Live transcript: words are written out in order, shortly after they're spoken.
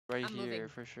Right I'm here moving.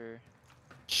 for sure.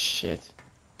 Shit.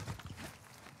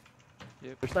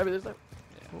 Yep. There's sniper, there's sniper.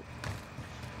 Yeah.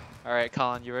 Alright,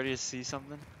 Colin, you ready to see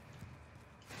something?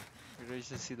 You ready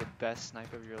to see the best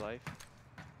snipe of your life?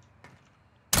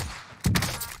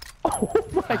 Oh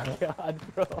my god,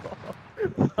 bro.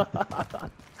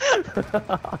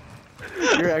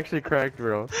 You're actually cracked,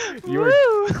 bro. You're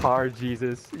car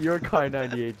Jesus. You're car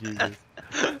 98 Jesus.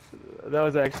 That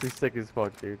was actually sick as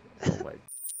fuck, dude. Oh my.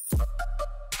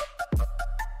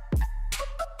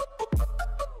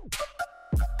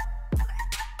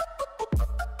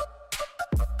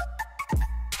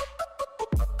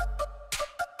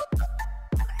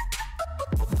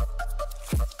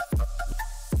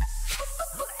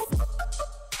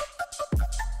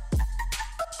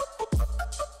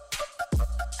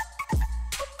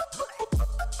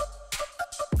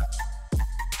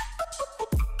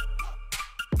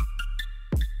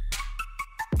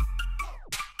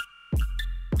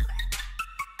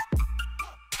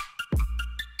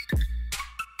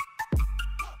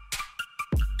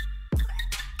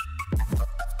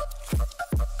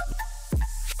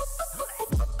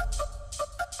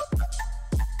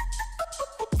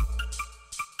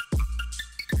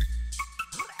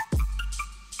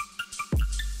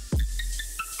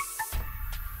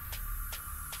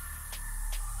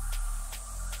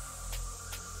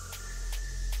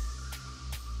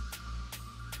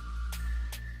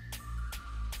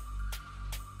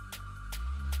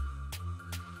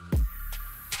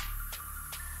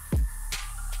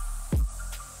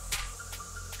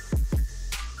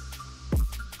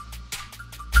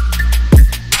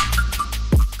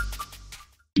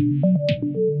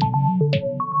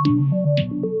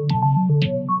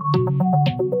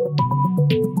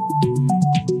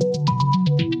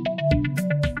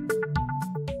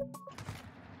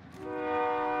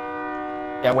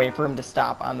 Yeah, wait for him to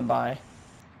stop on the buy.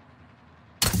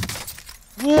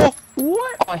 Whoa!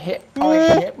 What? I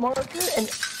hit marker and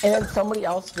then somebody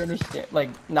else finished it, like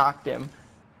knocked him.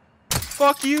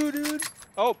 Fuck you, dude!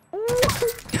 Oh!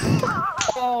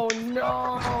 Oh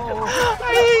no!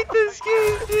 I hate this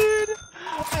game, dude!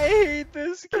 I hate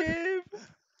this game!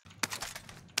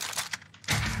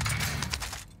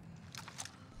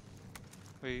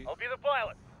 Wait. I'll be the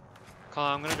pilot.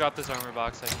 Colin, I'm gonna drop this armor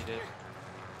box, I need it.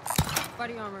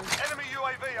 Body armor. Enemy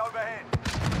UAV overhead.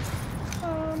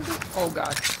 Oh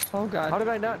god. Oh god. How did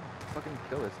I not fucking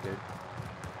kill this dude?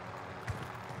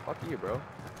 Fuck you, bro.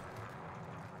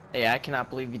 Yeah, I cannot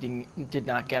believe you did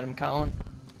not get him, Colin.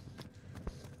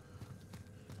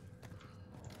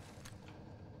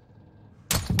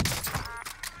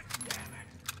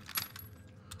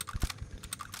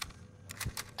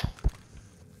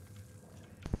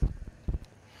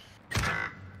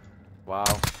 Wow.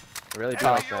 I really do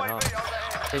like that, huh? UAV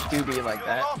overhead. It do be like You're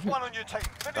that. the last one on your team.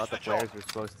 I Finish thought the the job. players were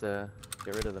supposed to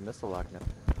get rid of the missile lock now.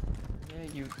 Yeah,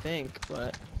 you think,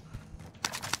 but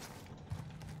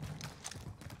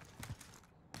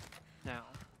Now.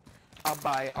 I'll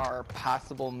buy our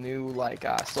possible new like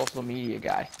social media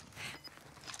guy.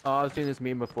 Oh, I was seeing this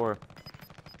meme before.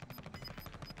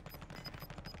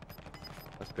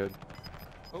 That's good.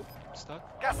 Oh,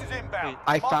 stuck. Gas is inbound. Wait.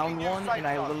 I Marking found new one safe and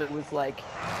I zone. literally was like,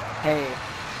 hey,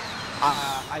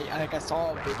 I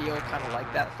saw a video kind of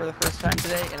like that for the first time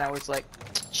today, and I was like,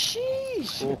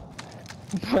 sheesh. Cool.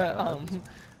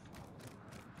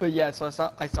 But yeah, so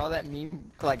I saw that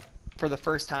meme like for the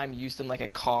first time used in like a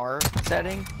car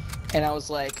setting, and I was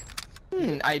like,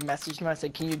 I messaged him. I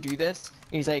said, can you do this?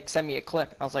 And he's like, send me a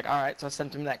clip. I was like, all right. So I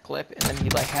sent him that clip, and then he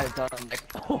like had it done in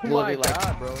like literally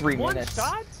like bro. 3 One minutes.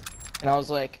 shot? And I was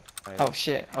like, Right. oh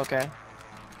shit, okay.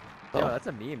 Yo, So- that's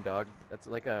a meme, dog. That's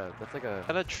like a. I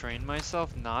gotta train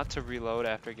myself not to reload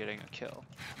after getting a kill.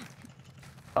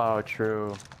 Oh,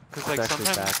 true. Cause like It's actually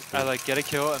sometimes back, I too. like get a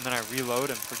kill and then I reload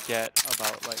and forget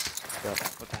about like Yep.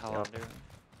 what the hell Yep. I'm doing.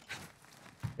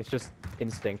 It's just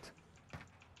instinct.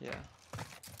 Yeah.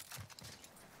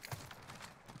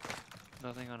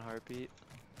 Nothing on heartbeat.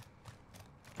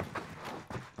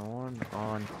 No one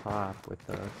on top with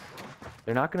us.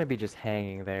 They're not gonna be just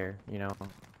hanging there, you know,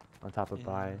 on top of Yeah.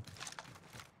 buy.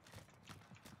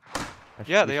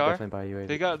 Yeah, We they should are. definitely buy UAV.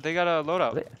 They got a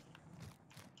loadout. They-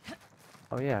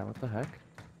 Oh yeah, what the heck?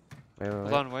 Wait, wait, Hold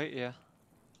wait. on, wait, yeah.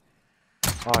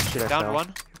 Oh shit, I Down fell. one.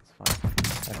 It's fine.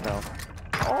 I fell.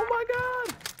 Oh my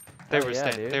god! They Hell were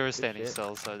yeah, dude. they were Good standing shit.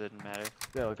 still, so it didn't matter.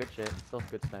 Yo, good shit. Still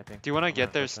good sniping. Do you want to I'm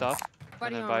get gonna their push them. stuff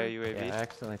Body and then buy a armor. UAV? Yeah,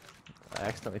 I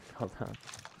accidentally fell down.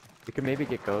 We could maybe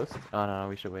get ghost. Oh no,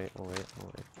 we should wait. We'll wait.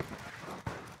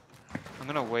 I'm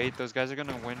gonna wait. Those guys are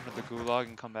gonna win for the gulag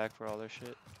and come back for all their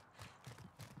shit.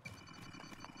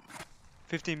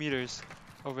 50 meters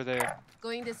over there.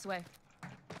 Going this way.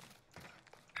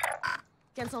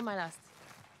 Cancel my last.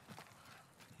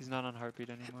 He's not on heartbeat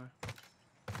anymore.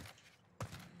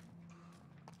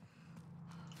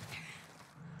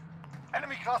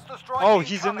 Enemy cluster strike. Oh,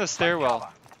 he's in incoming. the Take stairwell.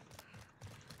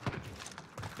 cover.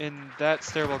 In that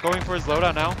stairwell. Going for his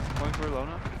loadout now. Going for a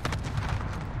loadout.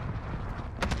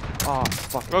 Oh,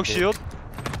 fucking Broke bitch. shield.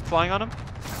 Flying on him.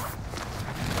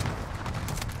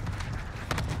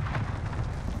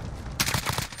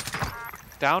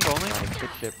 Downed only. Nice, good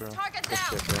shit, bro. Target Good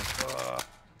down. shit, bro.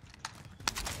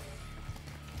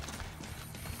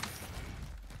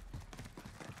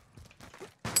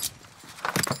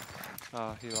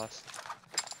 Oh, he lost.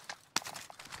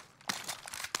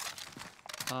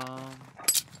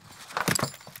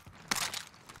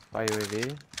 Buy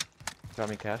UAV. Got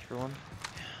me cash for one.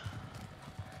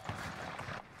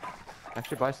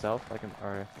 Actually, buy stealth. I can.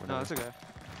 Or whatever. No, that's okay.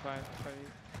 Fine.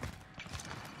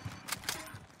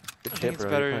 Good I think shit, it's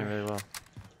bro. better- You're playing really well.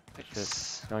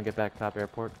 It's- You wanna get back top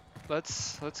airport?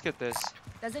 Let's get this,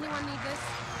 Does anyone need this?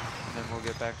 and then we'll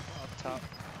get back up top.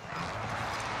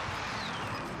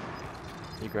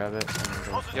 You grab it. And then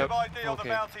go. Positive Yep. ID on the Okay,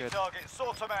 bounty good. target.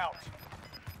 Sort them out.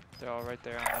 They're all right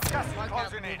there on that. Gas is Mark out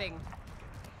closing in. moving.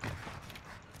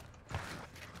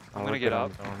 I'll gonna work get it on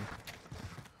up. its own.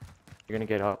 You're gonna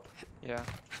get up. Yeah.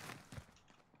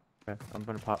 Okay, I'm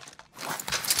gonna pop.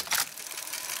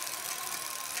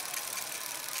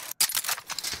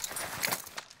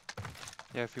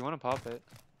 Yeah, if you want to pop it.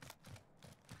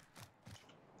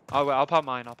 Oh, wait, I'll pop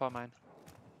mine. I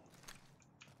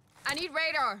need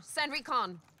radar. Send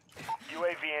recon.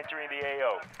 UAV entering the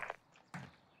AO.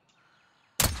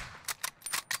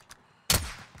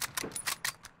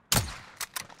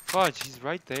 Fudge, he's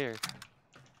right there.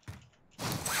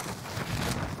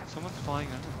 Someone's flying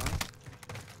under, huh?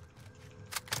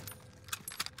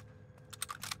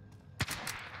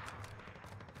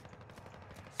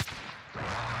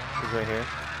 He's right here.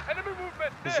 Enemy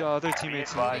movement. His other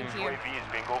teammates in Thank there. you. UAV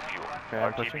is bingo fuel. Okay,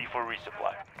 I'm pushing. RTB for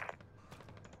resupply.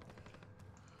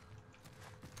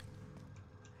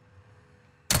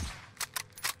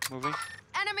 Moving.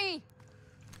 Enemy!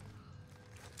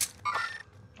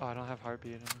 Oh, I don't have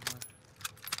heartbeat anymore.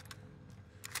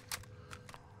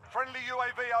 Friendly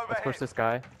UAV Let's overhead. push this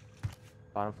guy.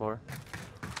 Bottom floor.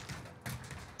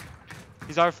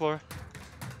 He's our floor.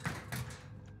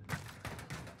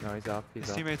 No, he's up. He's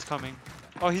His up. teammate's coming.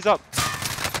 Oh, he's up.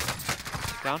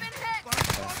 Down. Been hit!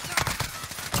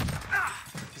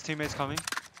 His teammate's coming.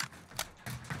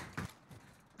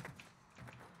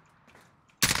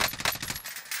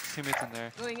 His teammate's in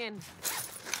there. Going in.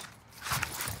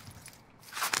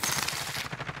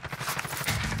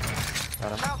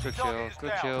 Got him. Bounty Good target kill, is good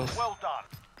down. kills. Well done.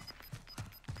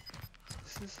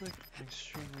 This is like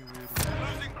extremely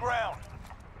weird. Losing ground.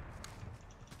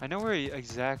 I know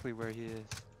exactly where he is.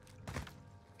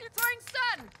 Throwing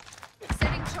stun!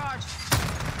 Setting charge.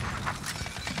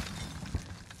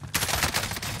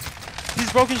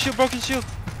 He's broken shield.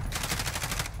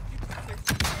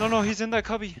 No, he's in that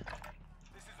cubby.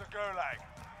 This is the Gulag.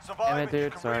 Survive it, and you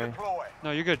dude, can sorry. redeploy.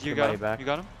 No, you're good. You Good got buddy him. back. You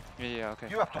got him? Yeah, okay.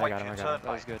 You have to I wait got for him, your I got turn, him.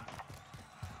 That was mate. good.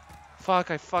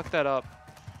 Fuck, I fucked that up.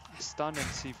 Stunned and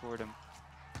C4'd him.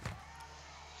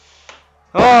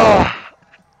 Oh!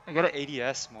 I gotta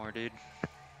ADS more, dude.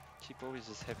 Keep always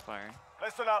just hip firing.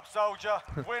 Listen up, soldier.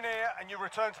 Win here and you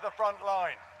return to the front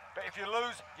line. But if you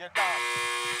lose, you're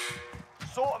done.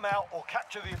 Sort them out or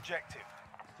capture the objective.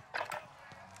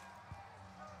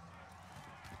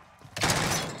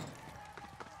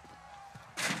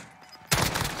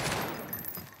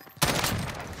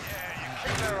 Yeah, you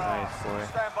kick their Nice, ass. boy.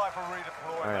 Stand by for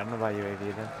redeployment. Alright, I'm gonna buy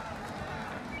UAV then.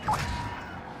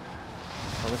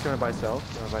 I'm just gonna buy stealth.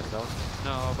 You wanna buy stealth?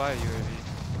 No, I'll buy a UAV.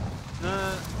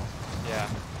 Nah. Yeah.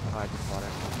 Oh, I just bought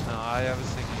it. No, I was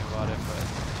thinking about it, but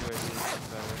UAV is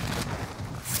better.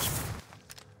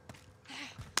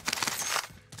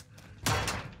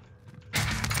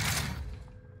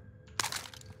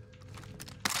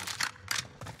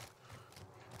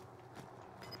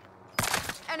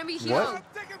 Enemy here! What?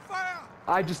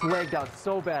 I just lagged out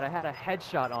so bad. I had a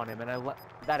headshot on him, and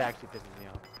that actually pisses me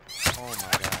off. Oh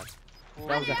my god.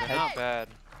 That was a head. Not bad.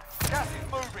 Gas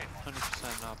is moving.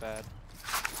 100% not bad.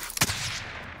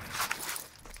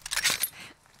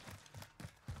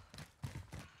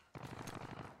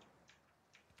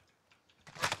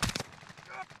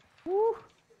 Woo.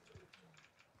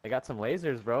 They got some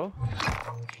lasers, bro.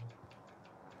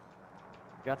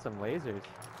 Got some lasers.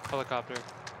 Helicopter.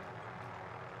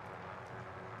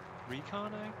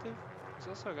 Recon active? There's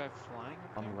also a guy flying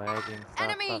up I'm there. lagging. Stop,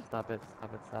 Enemy! stop it.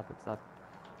 Stop it. Stop it. Stop.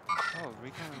 Oh,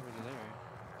 recon over there.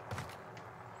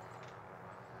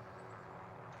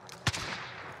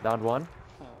 Down one.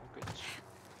 Oh, good.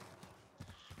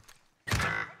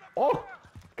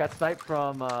 Got sniped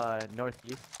from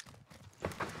northeast. You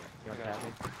I want got that?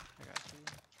 you. I got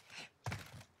you.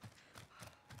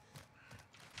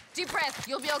 Deep breath.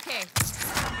 You'll be okay.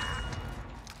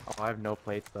 Oh, I have no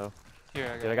plates though. Here, I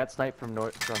got. Dude, I got sniped from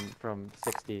from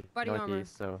 60 Body armor.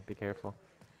 northeast, so be careful.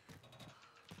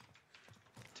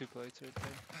 2 plates right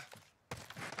there.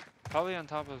 Probably on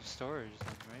top of storage,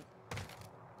 then, right?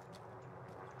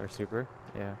 Or super?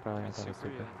 Yeah, probably on That's top of super.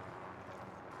 yeah.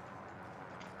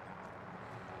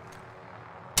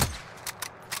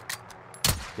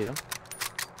 See him?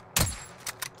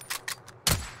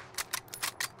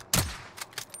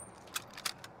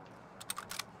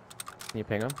 Can you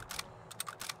ping him?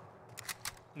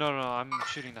 No, I'm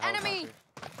shooting the helicopter. Enemy!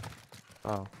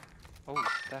 Oh. Oh,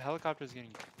 that helicopter's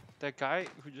getting. That guy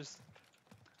who just.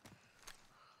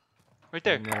 Right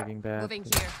there. I'm lagging back. Moving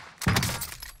here.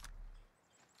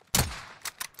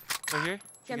 Right here. You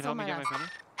can Cancel help me my get my last.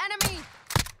 penny. Enemy!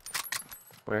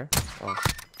 Where? Oh.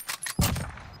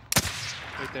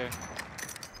 Right there.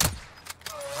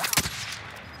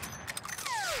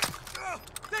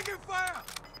 Taking fire!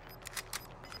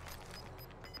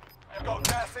 You've got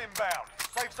gas inbound.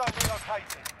 Safe zone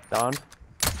relocated. Down.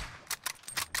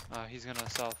 He's gonna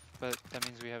self, but that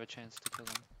means we have a chance to kill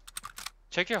him.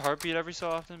 Check your heartbeat every so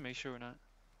often. Make sure we're not.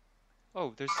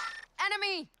 Oh, there's.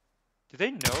 Enemy! Do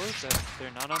they know that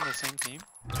they're not on the same team?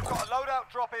 You've got a loadout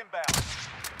drop inbound.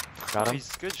 Got him.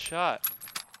 He's good shot.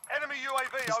 Enemy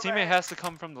UAV His overhead. teammate has to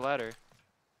come from the ladder.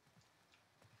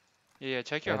 Yeah,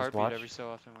 check your Yeah, just heartbeat watch. every so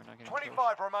often. We're not getting killed.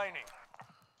 25 remaining.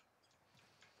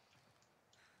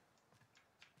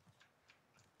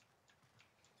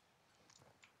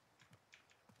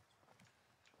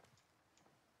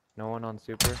 No one on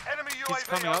super. Enemy He's UAV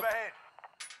coming up. overhead.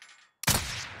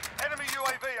 Enemy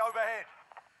UAV overhead.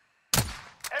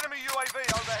 Enemy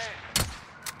UAV overhead.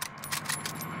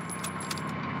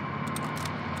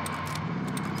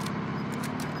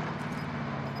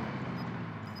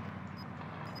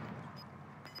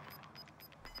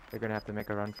 They're gonna have to make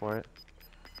a run for it.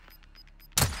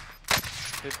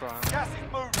 Hit for armor. Gas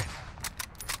is moving.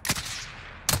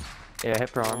 Yeah, hit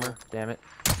for armor. Damn it.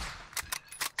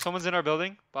 Someone's in our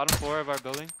building. Bottom floor of our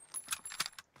building.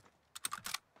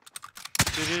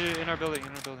 Dude, in our building,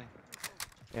 in our building.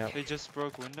 Yeah. They just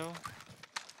broke window.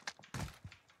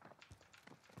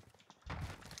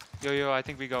 Yo, I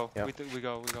think we go. Yep. We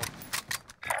go.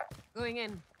 Going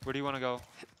in. Where do you want to go?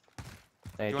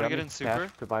 Hey, You wanna drop get me in super?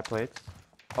 cash to buy plates.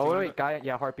 Oh wanna wait, guy.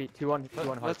 Yeah, heartbeat. 2-1.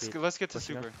 2-1 Let's heartbeat. let's get to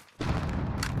Pushing up. super.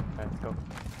 Alright, let's go.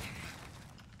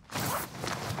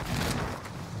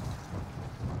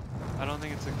 I don't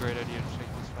think it's a great idea to take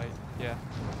this fight. Yeah.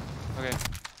 Okay.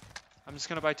 I'm just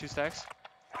gonna buy 2 stacks.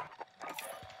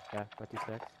 Yeah, got 2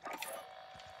 stacks.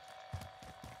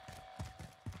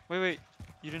 Wait.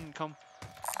 You didn't come.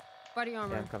 Body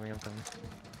armor. Yeah, I'm coming. Thanks.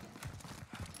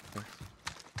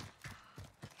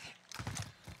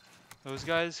 Those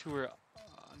guys who are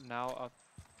now up.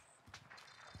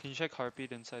 Can you check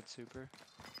heartbeat inside super?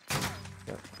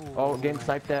 Yep. Oh, getting Ooh.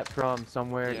 sniped at from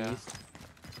somewhere Yeah. east.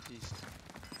 East.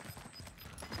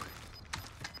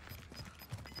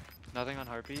 Nothing on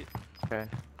heartbeat. Okay.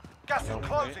 Gas is Nope.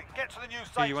 closing. Get to the new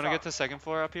safe Hey, you want to zone. get to second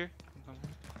floor up here?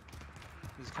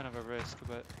 This is kind of a risk,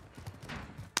 but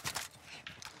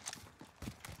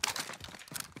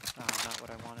not what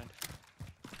I wanted.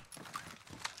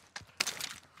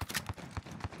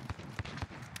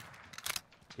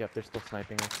 Yep, they're still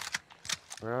sniping us.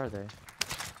 Where are they?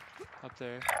 Up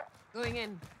there. Going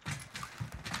in.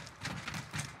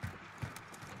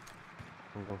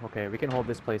 Ooh, okay, we can hold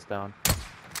this place down.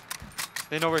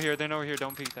 They know we're here.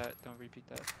 Don't peek that. Don't repeat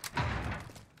that.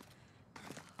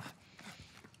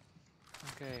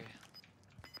 Okay.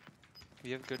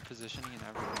 We have good positioning and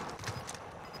everything.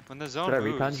 When the zone Should I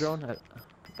moves, recon drone? I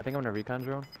think I'm gonna recon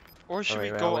drone. or should Oh,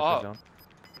 we wait, go I'll wait for up zone.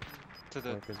 to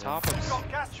the wait for zone. top of? Got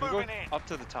gas Should we go moving in. up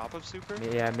to the top of super?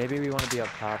 Yeah, maybe we want to be up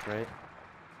top, right?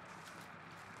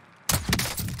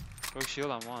 Go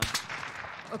shield on 1.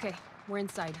 Okay, we're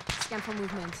inside. Scan for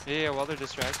movement. Yeah, while they're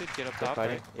distracted, get up They're top,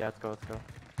 fighting. right? Yeah, let's go.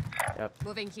 Yep.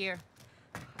 Moving here.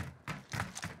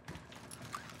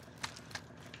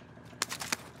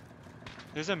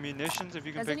 There's a munitions if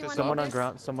you can Does pick anyone this Someone up. on this?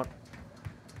 ground. Someone.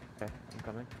 Okay, I'm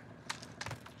coming.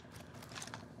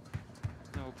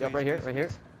 No, Yep, please, right here, please, right here.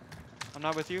 please. I'm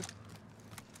not with you.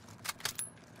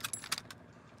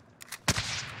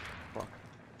 Fuck.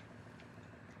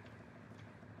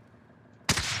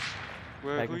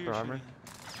 Who Tagging you for armor.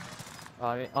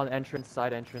 shooting? On entrance,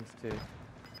 side entrance too.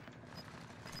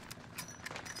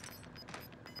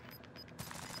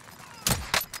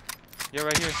 Yeah,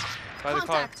 right here. By the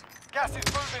car. Contact. Gas is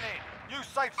moving in. New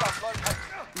safe zone located.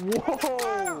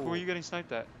 Whoa! Who are you getting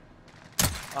sniped at?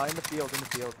 In the field, in the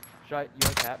field. Should I, you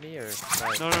want to tap me or? Should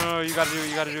I- No, you gotta do it,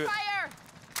 you gotta do it. Fire!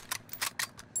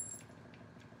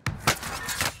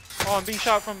 Oh, I'm being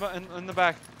shot from in the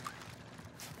back.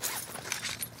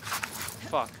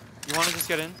 Fuck. You wanna just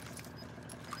get in?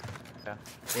 Yeah.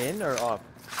 In or up?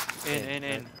 In.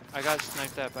 Right. I got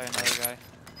sniped at by another guy.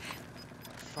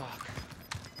 Fuck.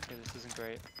 Okay, this isn't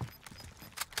great.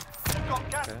 You've got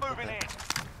gas Okay, moving okay. in.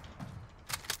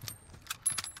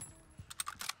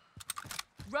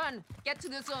 Run! Get to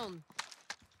the zone.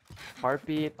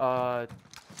 Heartbeat,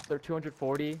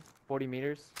 240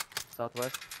 meters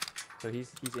southwest. So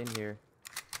he's in here.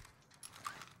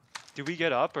 Do we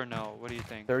get up or no? What do you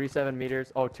think? 37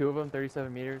 meters. Oh, two of them,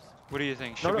 37 meters. What do you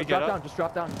think? Should No, we no, get drop up? down. Just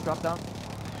drop down. Just drop down.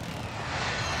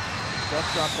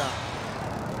 Just drop down.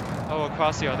 Oh,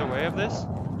 across the other way of this?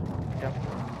 Yep.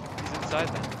 He's inside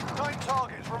then. 9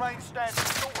 targets remain standing.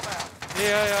 Sort them out.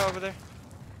 Yeah, over there.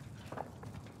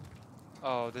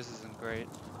 Oh, this isn't great.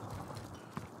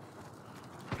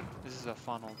 This is a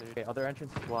funnel, dude. Okay, other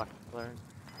entrance is blocked. Learn.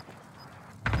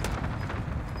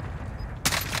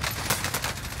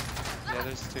 Yeah,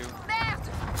 there's two. Left!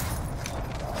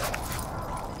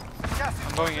 Gas is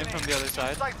I'm going in closing from the other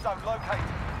side. Safe zone located.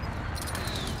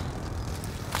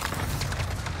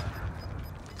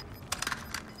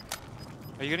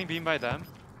 Are you getting beamed by them?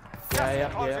 Gas is Yeah.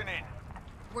 closing in.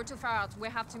 We're too far out. We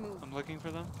have to move. I'm looking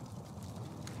for them.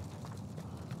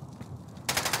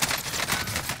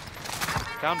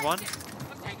 Down one.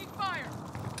 I'm taking fire.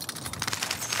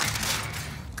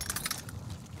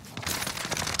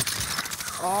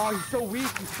 Oh, he's so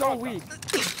weak. He's so weak.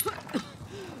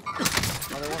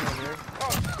 Another one over here.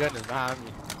 Goodness, behind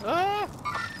me. Ah!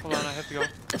 Hold on, I have to go.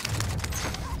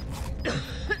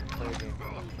 Play a game.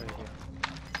 Play a game.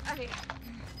 Okay.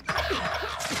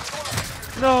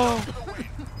 No!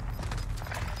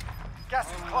 Gas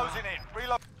is closing in.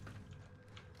 Reload.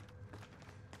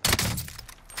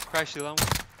 Crash shield on one.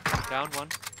 Down one.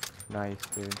 Nice,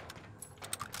 dude.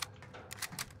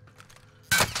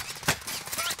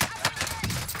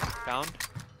 Down.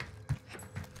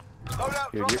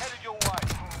 Loadout Dude, drop you- headed your way.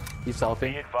 He's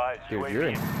selfing. Dude, you're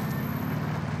in.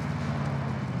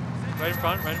 Right in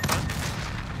front.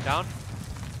 Down.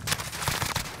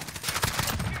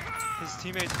 His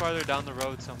teammate's farther down the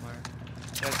road somewhere.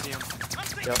 Yeah, I see him.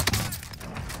 Yep.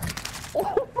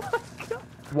 Oh my god.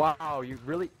 Wow, you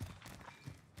really.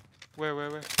 Where?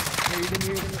 Here, you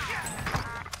can.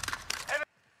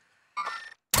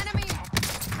 Enemy!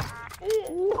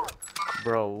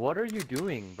 Bro, what are you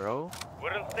doing, bro?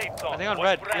 We're in safe zone. I think on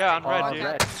red. Yeah, on red, Oh, dude.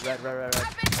 red. I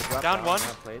dropped Down one.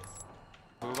 Plates.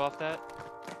 Move off that.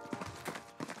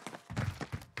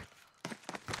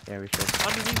 Yeah, we should.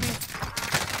 Underneath me.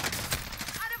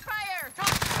 Out of fire!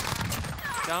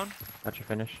 Down. That's your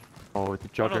finish. Oh, it's a Oh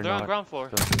no, juggernaut. they're on ground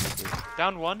floor.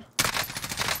 Down one.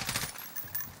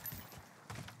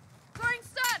 Throwing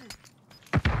stun!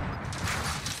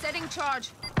 Setting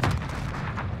charge.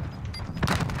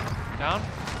 Down.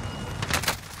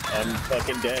 I'm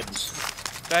fucking dead.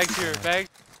 Bags here. Bag.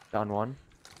 Down one.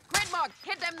 Grid mark,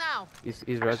 hit them now. He's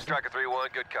res. Striker 3-1,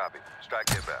 good copy. Strike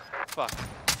inbound. Fuck.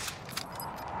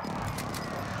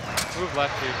 Move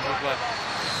left, dude. Move left.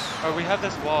 Oh, we have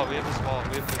this wall. We have good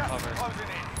Gas is cover. closing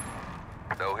in.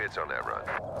 No hits on that run.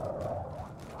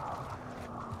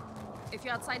 If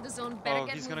you're outside the zone, better Oh,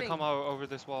 get he's moving. gonna come over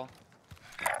this wall.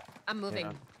 I'm moving.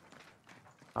 Yeah.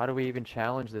 How do we even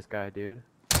challenge this guy, dude?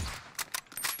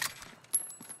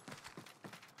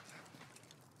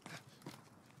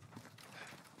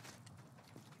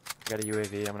 Got a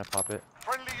UAV. I'm gonna pop it.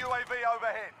 Friendly UAV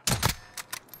overhead.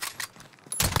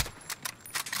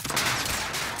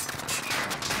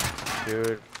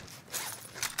 Dude.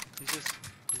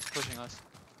 He's pushing us.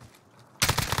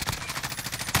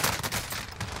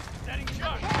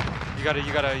 You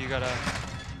gotta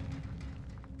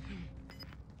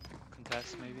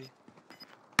contest maybe.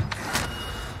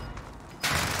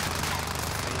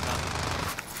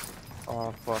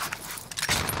 Oh fuck.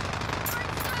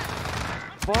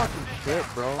 Fucking shit,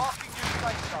 bro. Marking new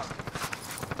safe zone.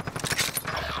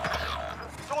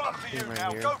 It's all up to you Team right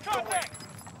now. here. Go for the win.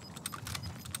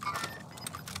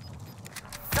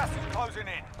 Gas is closing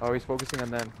in. Oh, he's focusing on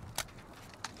them.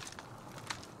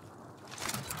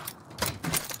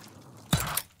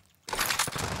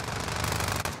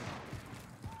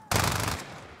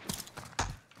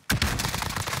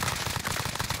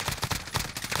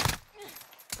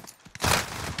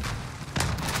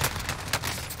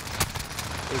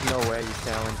 There's no way you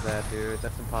challenge that, dude.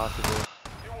 That's impossible.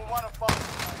 You will win a fight.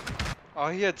 Oh,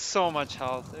 he had so much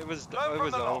health. It Learn was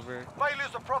from the loss. over.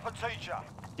 Failure's a proper teacher.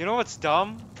 You know what's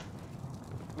dumb?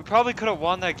 We probably could have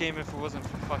won that game if it wasn't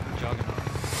for fucking Juggernaut.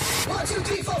 1, 2,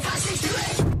 3, 4, 5, 6,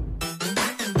 7, 8.